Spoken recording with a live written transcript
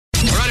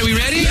Are we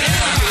ready? Yeah.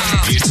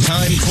 It's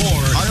time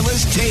for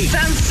Carla's Take.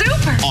 Sounds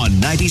super. On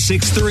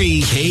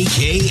 96.3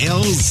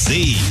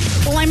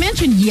 KKLZ. Well, I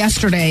mentioned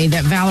yesterday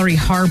that Valerie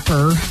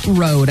Harper,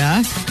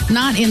 Rhoda,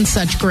 not in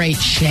such great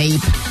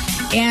shape.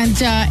 And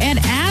Ed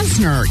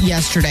Asner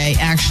yesterday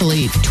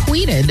actually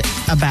tweeted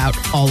about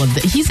all of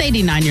this. He's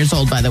 89 years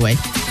old, by the way.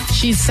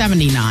 She's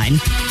 79.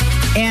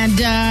 And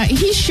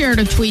he shared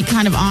a tweet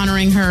kind of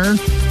honoring her.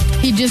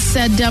 He just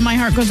said, my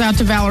heart goes out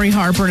to Valerie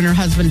Harper and her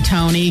husband,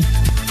 Tony.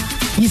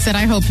 He said,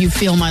 I hope you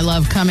feel my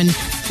love coming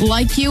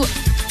like you,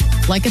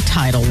 like a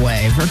tidal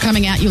wave, or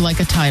coming at you like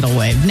a tidal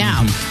wave.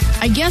 Now,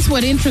 I guess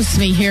what interests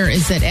me here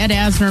is that Ed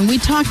Asner, and we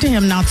talked to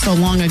him not so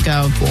long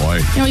ago.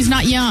 Boy. You know, he's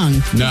not young. No.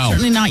 He's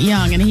certainly not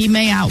young, and he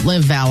may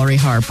outlive Valerie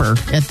Harper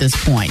at this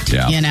point.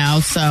 Yeah. You know,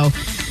 so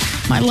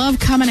my love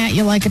coming at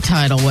you like a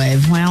tidal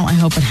wave. Well, I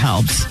hope it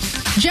helps.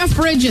 Jeff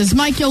Bridges.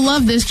 Mike, you'll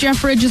love this. Jeff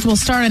Bridges will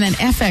star in an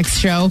FX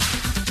show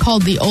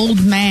called The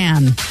Old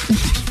Man.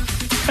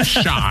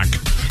 Shock.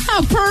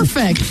 Oh,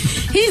 perfect.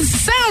 He's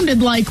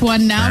sounded like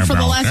one now for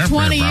the last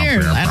 20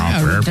 years. I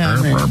know.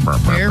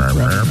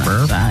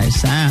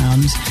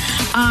 Sounds.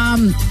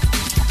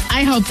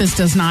 I hope this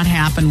does not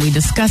happen. We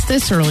discussed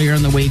this earlier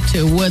in the week,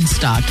 too.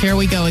 Woodstock. Here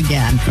we go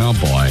again. Oh,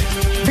 boy.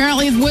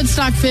 Apparently,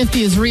 Woodstock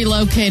 50 is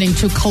relocating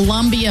to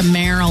Columbia,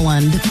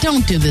 Maryland.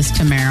 Don't do this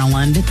to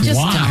Maryland.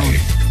 Just Why? don't.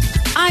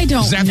 I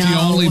don't know. Is that the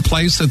only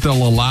place that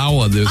they'll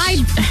allow this?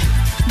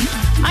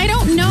 I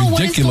don't know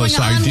what is going ridiculous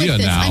on idea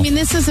with this. now. I mean,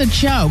 this is a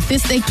joke.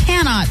 They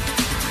cannot.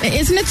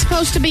 Isn't it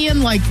supposed to be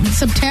in like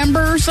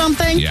September or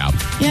something? Yeah.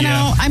 You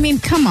know, I mean,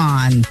 come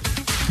on.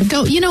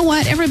 Go. You know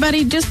what?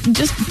 Everybody, just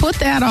put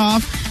that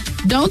off.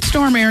 Don't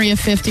storm Area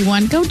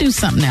 51. Go do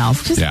something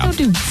else. Just go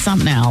do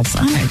something else.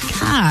 Oh my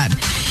God.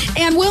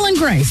 And Will and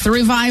Grace, the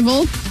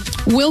revival,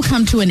 will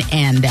come to an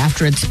end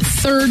after its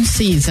third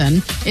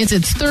season. It's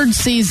its third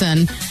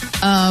season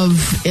of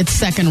its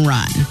second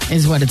run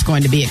is what it's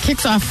going to be. It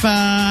kicks off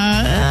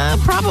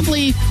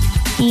probably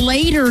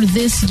later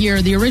this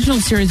year. The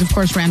original series, of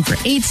course, ran for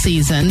 8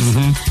 seasons,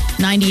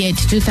 98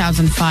 to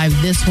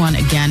 2005. This one,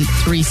 again,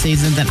 3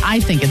 seasons, and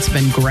I think it's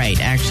been great.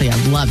 Actually,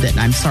 I've loved it,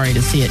 and I'm sorry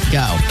to see it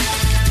go.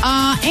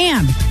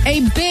 And a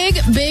big,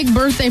 big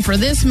birthday for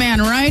this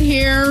man right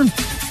here,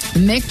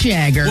 Mick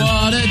Jagger.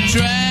 What a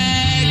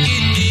drag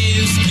it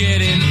is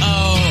getting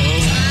old.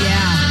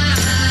 Yeah.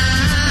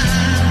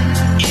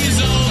 He's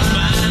on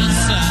my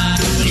side.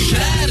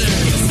 Shatter.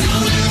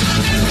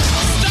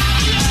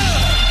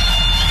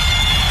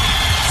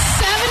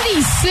 Stop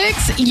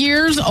 76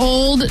 years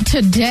old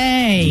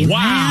today. Wow.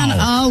 Man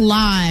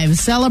alive.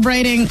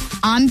 Celebrating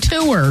on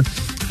tour.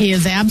 He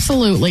is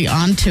absolutely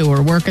on tour,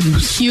 working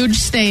huge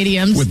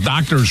stadiums. With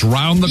doctors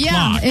round the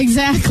clock. Yeah,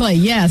 exactly.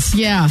 Yes,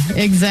 yeah,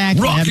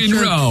 exactly. Rock and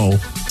roll.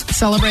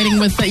 Celebrating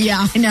with the,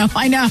 I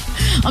know.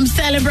 I'm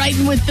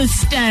celebrating with the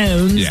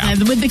Stones,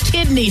 with the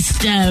kidney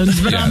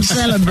stones, but I'm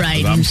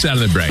celebrating.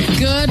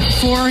 Good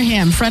for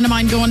him. Friend of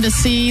mine going to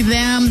see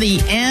them the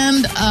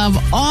end of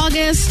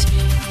August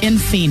in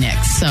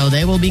Phoenix, so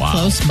they will be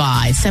close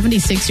by.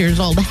 76 years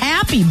old.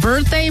 Happy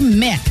birthday,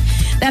 Mick.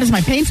 That is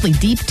my painfully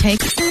deep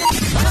take.